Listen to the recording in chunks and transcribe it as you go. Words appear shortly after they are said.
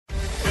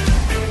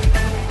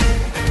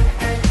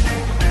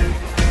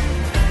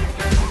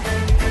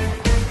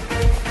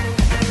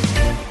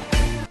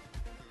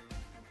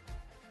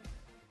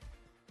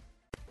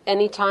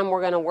anytime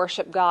we're going to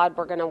worship God,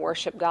 we're going to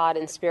worship God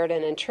in spirit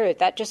and in truth.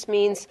 That just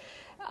means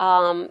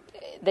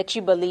that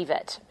you believe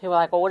it. People are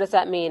like, well, what does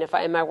that mean?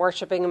 Am I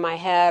worshiping in my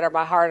head or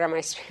my heart or my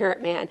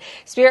spirit man?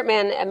 Spirit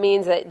man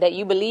means that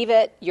you believe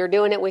it, you're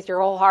doing it with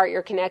your whole heart,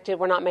 you're connected.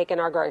 We're not making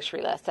our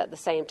grocery list at the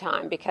same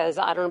time, because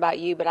I don't know about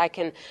you, but I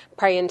can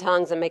pray in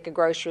tongues and make a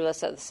grocery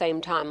list at the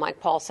same time. Like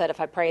Paul said, if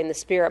I pray in the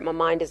spirit, my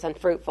mind is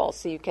unfruitful.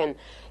 So you can,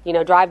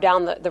 drive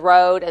down the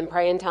road and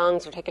pray in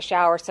tongues or take a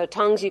shower. So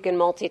tongues you can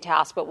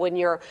multitask, but when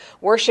you're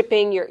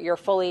worshiping, you're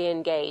fully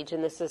engaged.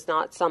 And this is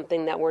not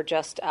something that we're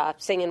just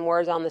singing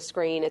words on the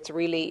screen.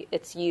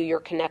 It's you, you're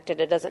connected.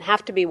 It doesn't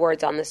have to be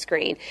words on the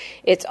screen.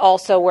 It's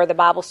also where the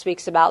Bible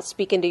speaks about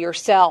speaking to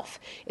yourself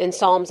in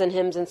psalms and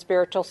hymns and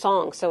spiritual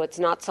songs. So it's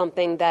not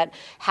something that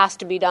has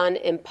to be done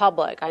in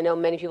public. I know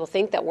many people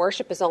think that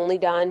worship is only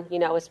done,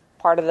 as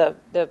part of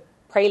the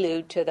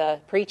prelude to the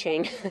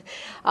preaching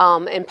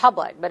in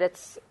public, but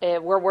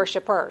we're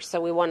worshipers, so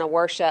we want to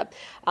worship.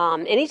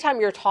 Anytime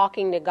you're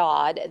talking to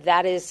God,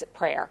 that is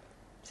prayer.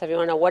 So if you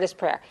want to know what is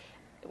prayer,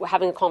 we're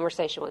having a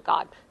conversation with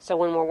God. So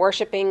when we're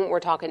worshiping,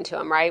 we're talking to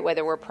Him, right?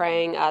 Whether we're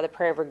praying the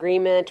prayer of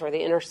agreement or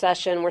the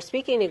intercession, we're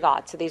speaking to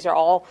God. So these are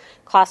all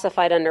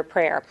classified under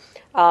prayer.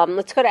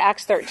 Let's go to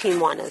Acts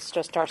 13:1. It's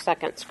just our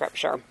second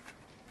scripture.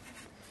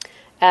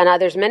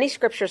 And there's many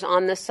scriptures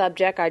on this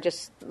subject. I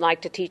just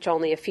like to teach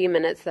only a few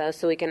minutes, though,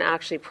 so we can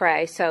actually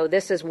pray. So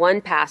this is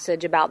one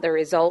passage about the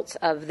results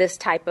of this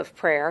type of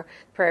prayer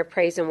of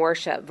praise and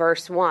worship.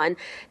 Verse 1,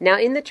 Now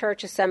in the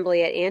church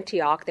assembly at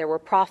Antioch there were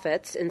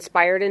prophets,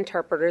 inspired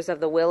interpreters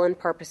of the will and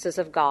purposes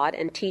of God,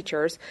 and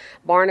teachers,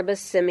 Barnabas,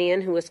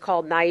 Simeon, who was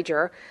called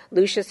Niger,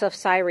 Lucius of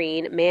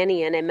Cyrene,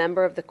 Manaen, a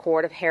member of the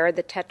court of Herod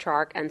the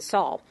Tetrarch, and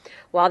Saul.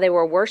 While they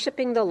were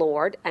worshiping the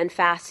Lord and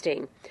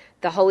fasting,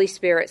 the Holy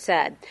Spirit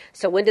said.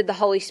 So when did the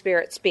Holy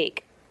Spirit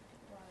speak?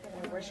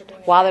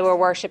 While they were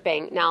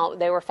worshiping. Now,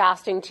 they were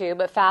fasting too,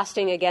 but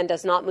fasting, again,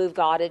 does not move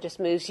God. It just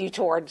moves you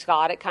towards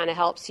God. It kind of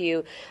helps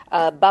you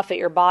buffet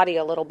your body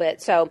a little bit.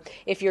 So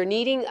if you're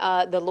needing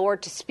the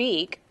Lord to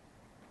speak,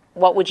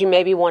 what would you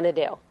maybe want to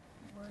do?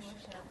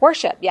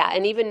 Worship, yeah.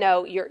 And even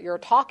though you're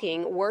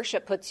talking,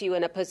 worship puts you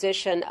in a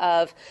position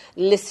of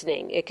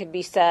listening. It could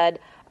be said,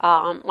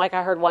 like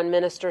I heard one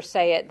minister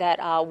say it,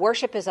 that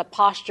worship is a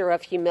posture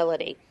of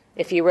humility,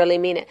 if you really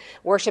mean it.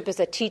 Worship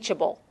is a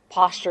teachable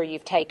posture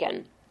you've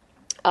taken.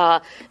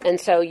 And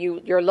so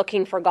you're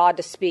looking for God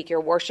to speak.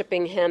 You're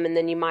worshiping Him, and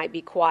then you might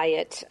be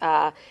quiet,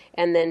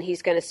 and then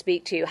He's going to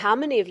speak to you. How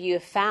many of you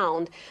have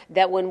found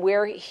that when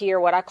we're here,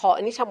 what I call,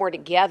 anytime we're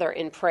together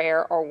in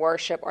prayer or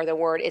worship or the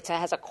Word, it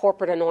has a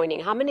corporate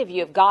anointing? How many of you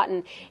have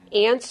gotten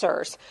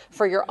answers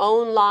for your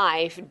own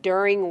life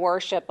during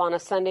worship on a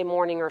Sunday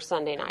morning or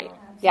Sunday night?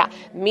 Yeah,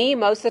 me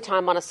most of the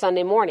time on a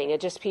Sunday morning.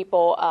 It's just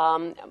people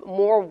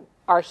more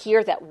are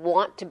here that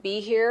want to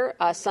be here.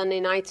 Sunday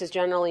nights is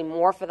generally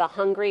more for the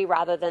hungry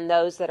rather than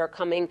those that are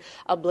coming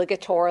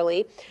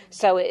obligatorily.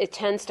 So it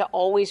tends to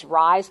always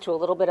rise to a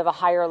little bit of a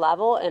higher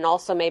level, and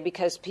also maybe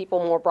because people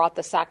more brought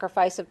the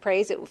sacrifice of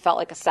praise. It felt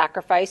like a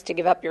sacrifice to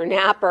give up your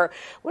nap or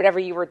whatever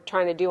you were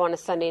trying to do on a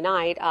Sunday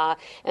night.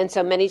 And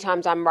so many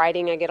times I'm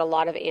writing, I get a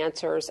lot of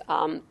answers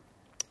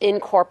in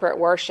corporate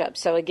worship.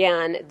 So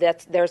again,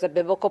 there's a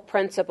biblical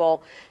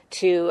principle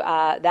to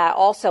that.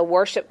 Also,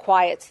 worship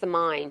quiets the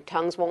mind.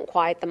 Tongues won't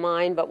quiet the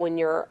mind, but when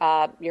your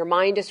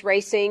mind is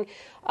racing,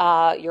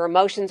 your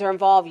emotions are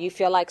involved, you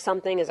feel like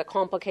something is a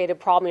complicated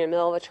problem in the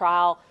middle of a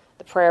trial,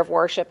 the prayer of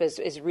worship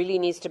is really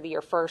needs to be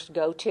your first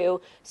go-to,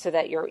 so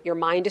that your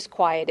mind is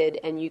quieted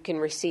and you can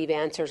receive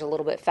answers a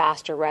little bit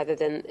faster rather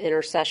than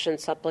intercession,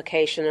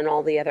 supplication, and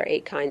all the other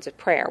 8 kinds of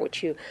prayer,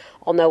 which you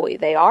all know what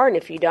they are. And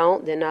if you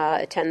don't, then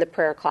attend the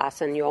prayer class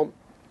and you'll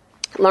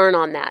learn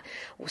on that.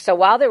 So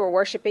while they were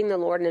worshiping the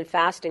Lord and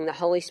fasting, the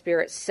Holy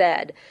Spirit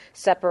said,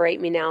 Separate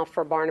me now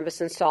for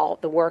Barnabas and Saul,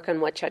 the work on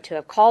which I to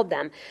have called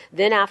them.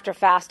 Then after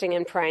fasting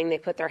and praying, they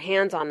put their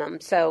hands on them.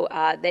 So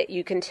that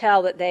you can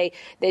tell that they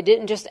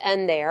didn't just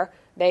end there.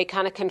 They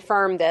kind of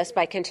confirmed this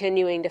by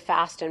continuing to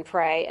fast and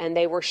pray, and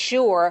they were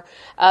sure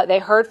they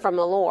heard from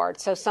the Lord.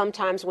 So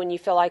sometimes when you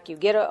feel like you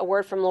get a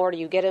word from the Lord or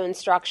you get an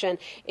instruction,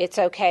 it's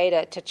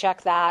okay to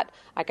check that.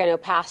 Like I know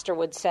Pastor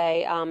would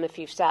say, if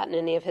you've sat in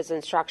any of his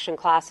instruction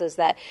classes,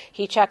 that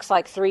he checks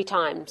like 3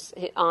 times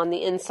on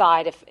the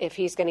inside if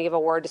he's going to give a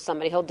word to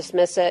somebody. He'll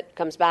dismiss it,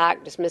 comes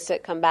back, dismiss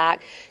it, come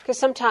back. Because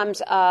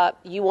sometimes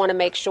you want to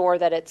make sure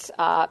that it's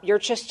you're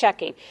just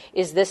checking,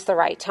 is this the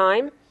right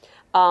time?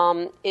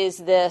 Is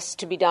this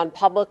to be done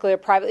publicly or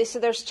privately? So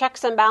there's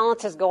checks and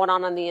balances going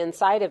on the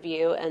inside of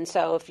you. And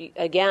so if you,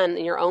 again,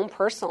 in your own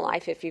personal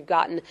life, if you've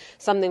gotten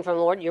something from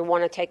the Lord, you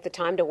want to take the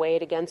time to weigh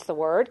it against the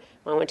Word.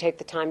 You want to take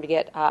the time to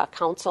get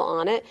counsel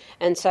on it.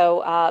 And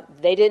so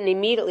they didn't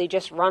immediately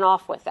just run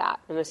off with that.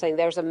 I'm saying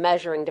there's a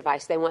measuring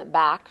device. They went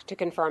back to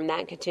confirm that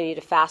and continue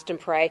to fast and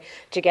pray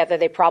together.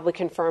 They probably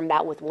confirmed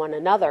that with one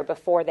another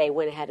before they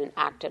went ahead and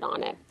acted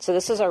on it. So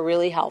this is a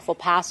really helpful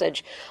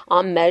passage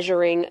on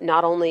measuring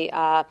not only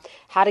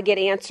how to get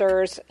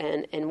answers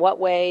and in what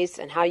ways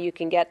and how you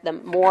can get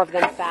them more of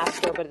them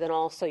faster, but then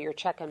also your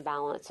check and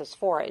balances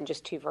for it in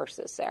just 2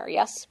 verses there.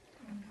 Yes?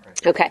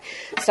 Okay,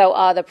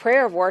 so the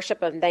prayer of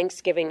worship and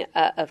thanksgiving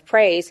of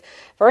praise.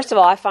 First of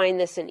all, I find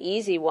this an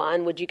easy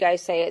one. Would you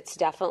guys say it's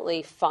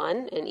definitely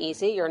fun and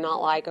easy? You're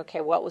not like,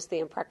 okay, what was the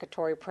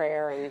imprecatory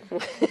prayer, and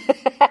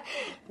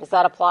does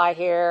that apply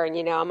here? And,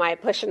 am I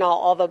pushing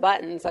all the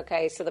buttons?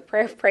 Okay, so the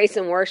prayer of praise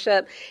and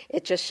worship,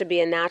 it just should be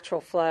a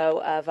natural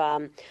flow of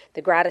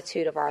the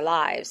gratitude of our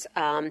lives.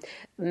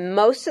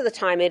 Most of the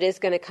time it is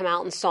going to come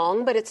out in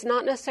song, but it's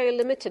not necessarily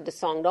limited to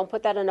song. Don't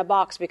put that in a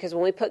box, because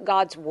when we put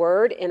God's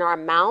word in our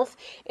mouth,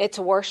 it's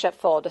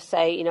worshipful to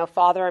say,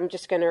 Father, I'm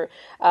just going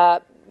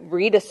to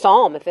read a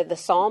psalm. If the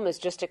psalm is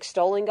just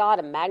extolling God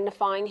and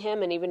magnifying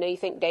him, and even though you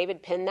think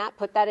David penned that,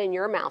 put that in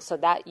your mouth so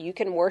that you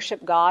can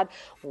worship God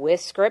with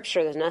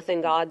Scripture. There's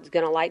nothing God's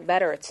going to like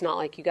better. It's not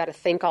like you got to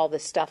think all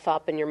this stuff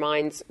up and your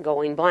mind's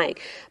going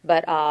blank.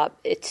 But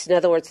it's, in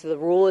other words, the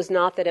rule is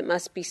not that it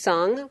must be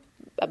sung,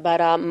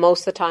 but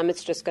most of the time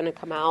it's just going to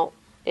come out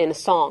in a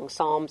song,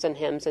 psalms and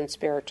hymns and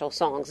spiritual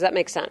songs. Does that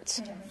make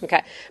sense? Yes.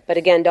 Okay. But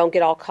again, don't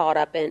get all caught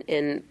up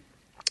in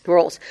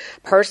rules.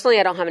 Personally,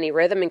 I don't have any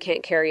rhythm and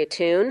can't carry a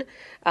tune,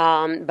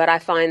 but I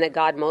find that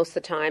God most of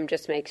the time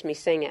just makes me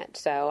sing it.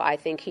 So I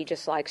think he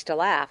just likes to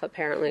laugh,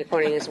 apparently,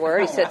 according to his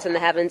word. He sits in the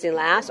heavens, he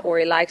laughs, or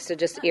he likes to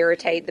just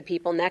irritate the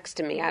people next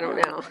to me. I don't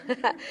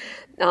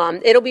know.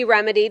 It'll be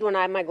remedied when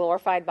I have my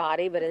glorified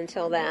body, but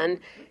until then,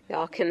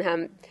 y'all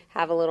can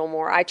have a little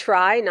more. I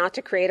try not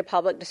to create a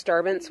public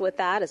disturbance with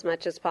that as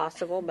much as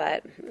possible,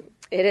 but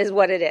it is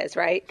what it is,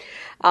 right?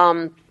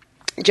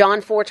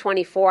 John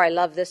 4:24, I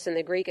love this in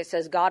the Greek. It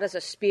says, God is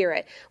a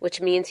spirit,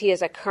 which means he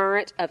is a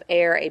current of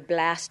air, a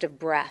blast of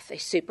breath, a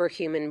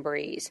superhuman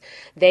breeze.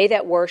 They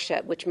that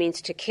worship, which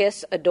means to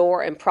kiss,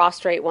 adore, and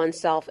prostrate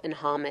oneself in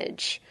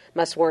homage,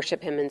 must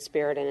worship him in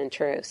spirit and in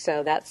truth.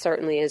 So that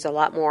certainly is a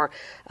lot more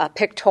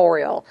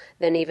pictorial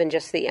than even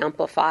just the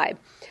Amplified.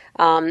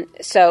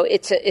 So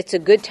it's a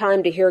good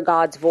time to hear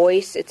God's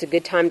voice. It's a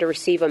good time to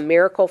receive a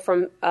miracle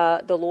from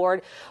the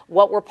Lord.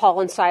 What were Paul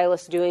and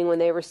Silas doing when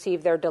they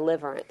received their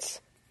deliverance?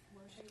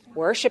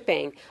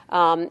 Worshiping.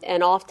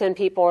 And often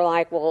people are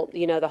like, well,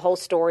 the whole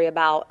story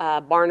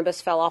about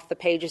Barnabas fell off the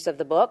pages of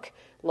the book.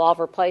 Law of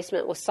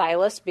replacement with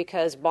Silas,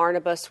 because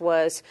Barnabas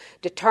was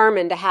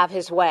determined to have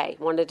his way,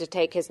 wanted to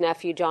take his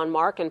nephew John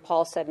Mark, and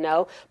Paul said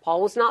no.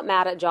 Paul was not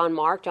mad at John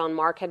Mark. John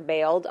Mark had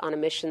bailed on a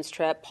missions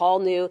trip. Paul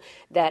knew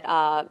that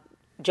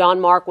John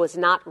Mark was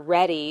not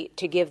ready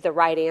to give the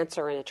right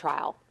answer in a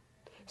trial.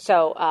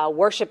 So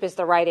worship is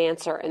the right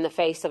answer in the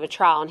face of a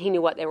trial, and he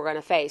knew what they were going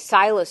to face.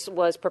 Silas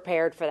was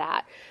prepared for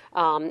that.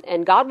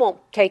 And God won't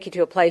take you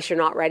to a place you're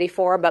not ready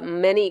for, but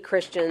many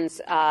Christians,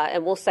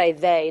 and we'll say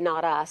they,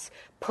 not us,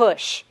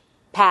 push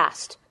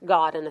past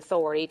God and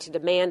authority to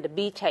demand to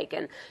be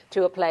taken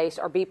to a place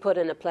or be put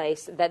in a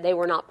place that they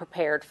were not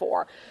prepared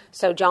for.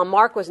 So John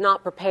Mark was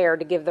not prepared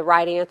to give the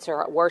right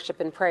answer at worship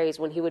and praise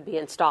when he would be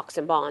in stocks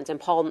and bonds, and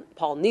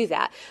Paul knew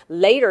that.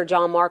 Later,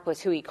 John Mark was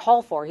who he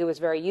called for. He was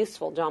very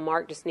useful. John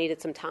Mark just needed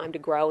some time to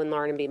grow and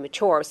learn and be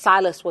mature.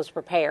 Silas was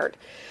prepared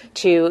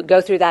to go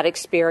through that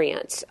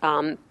experience.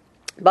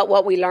 But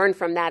what we learn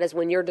from that is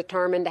when you're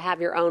determined to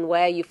have your own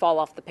way, you fall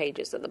off the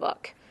pages of the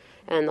book.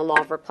 And the law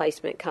of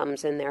replacement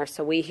comes in there.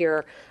 So we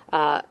hear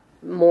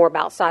more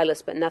about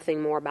Silas, but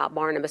nothing more about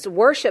Barnabas.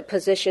 Worship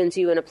positions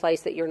you in a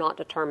place that you're not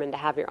determined to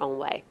have your own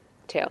way,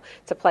 too.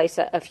 It's a place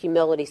of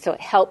humility. So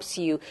it helps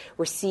you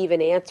receive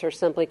an answer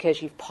simply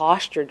because you've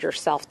postured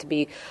yourself to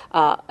be,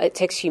 it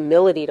takes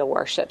humility to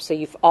worship. So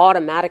you've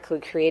automatically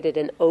created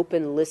an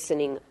open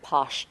listening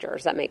posture.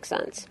 Does that make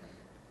sense?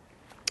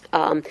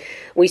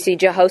 We see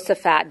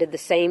Jehoshaphat did the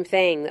same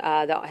thing.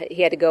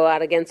 He had to go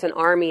out against an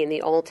army in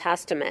the Old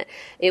Testament.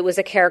 It was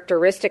a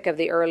characteristic of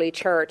the early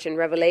church. In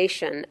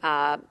Revelation,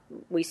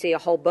 we see a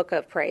whole book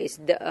of praise.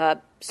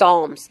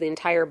 Psalms, the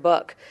entire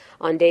book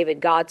on David.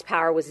 God's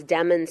power was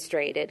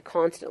demonstrated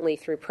constantly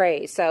through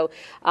praise. So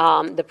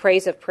the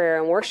praise of prayer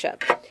and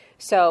worship.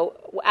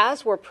 So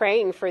as we're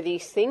praying for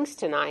these things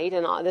tonight,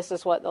 and this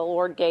is what the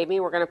Lord gave me,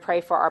 we're going to pray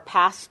for our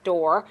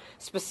pastor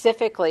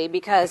specifically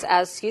because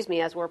as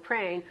we're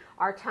praying,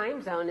 our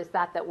time zone is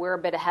that we're a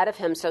bit ahead of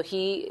him. So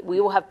we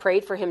will have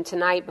prayed for him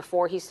tonight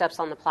before he steps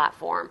on the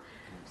platform.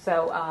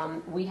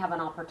 So we have an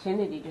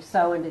opportunity to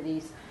sow into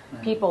these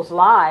people's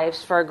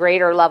lives for a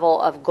greater level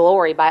of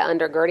glory by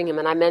undergirding him.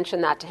 And I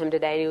mentioned that to him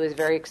today. He was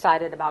very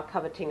excited about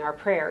coveting our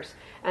prayers.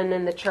 And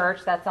then the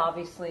church, that's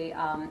obviously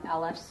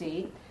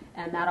LFC.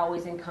 And that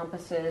always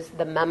encompasses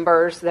the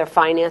members, their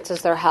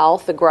finances, their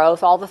health, the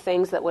growth, all the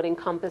things that would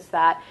encompass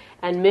that.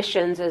 And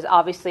missions is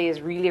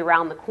really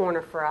around the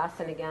corner for us.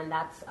 And again,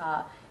 that's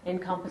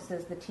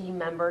encompasses the team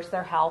members,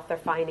 their health, their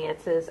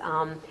finances.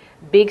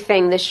 Big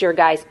thing this year,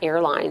 guys,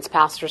 airlines.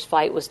 Pastor's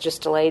flight was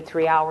just delayed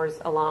 3 hours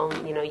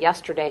alone,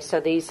 yesterday. So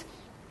these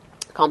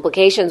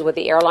complications with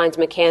the airlines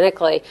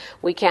mechanically.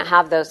 We can't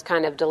have those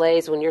kind of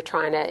delays when you're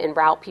trying to en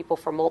route people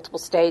from multiple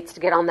states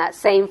to get on that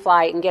same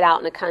flight and get out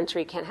in the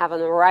country. Can't have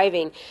them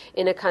arriving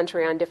in a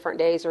country on different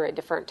days or at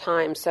different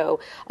times.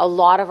 So a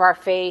lot of our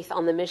faith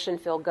on the mission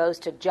field goes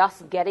to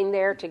just getting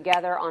there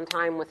together on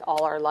time with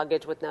all our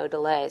luggage with no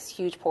delays.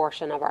 Huge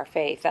portion of our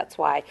faith. That's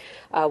why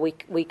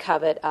we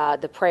covet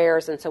the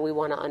prayers, and so we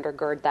want to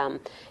undergird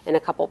them in a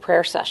couple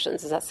prayer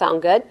sessions. Does that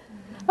sound good?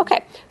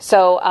 Okay,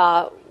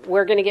 so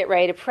we're going to get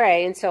ready to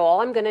pray, and so all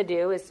I'm going to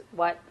do is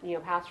what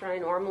Pastor and I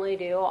normally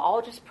do.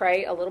 I'll just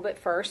pray a little bit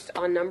first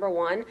on number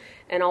 1,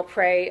 and I'll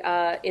pray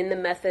in the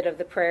method of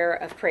the prayer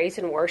of praise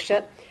and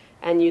worship,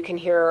 and you can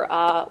hear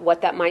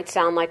what that might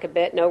sound like a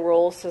bit. No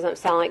rules, doesn't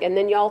sound like. And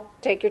then y'all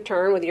take your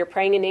turn, whether you're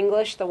praying in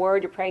English, the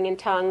word, you're praying in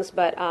tongues,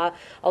 but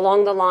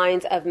along the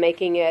lines of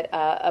making it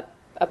a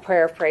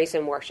prayer of praise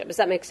and worship. Does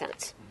that make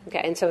sense?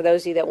 Okay, and so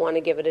those of you that want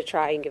to give it a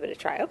try, you can give it a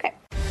try. Okay.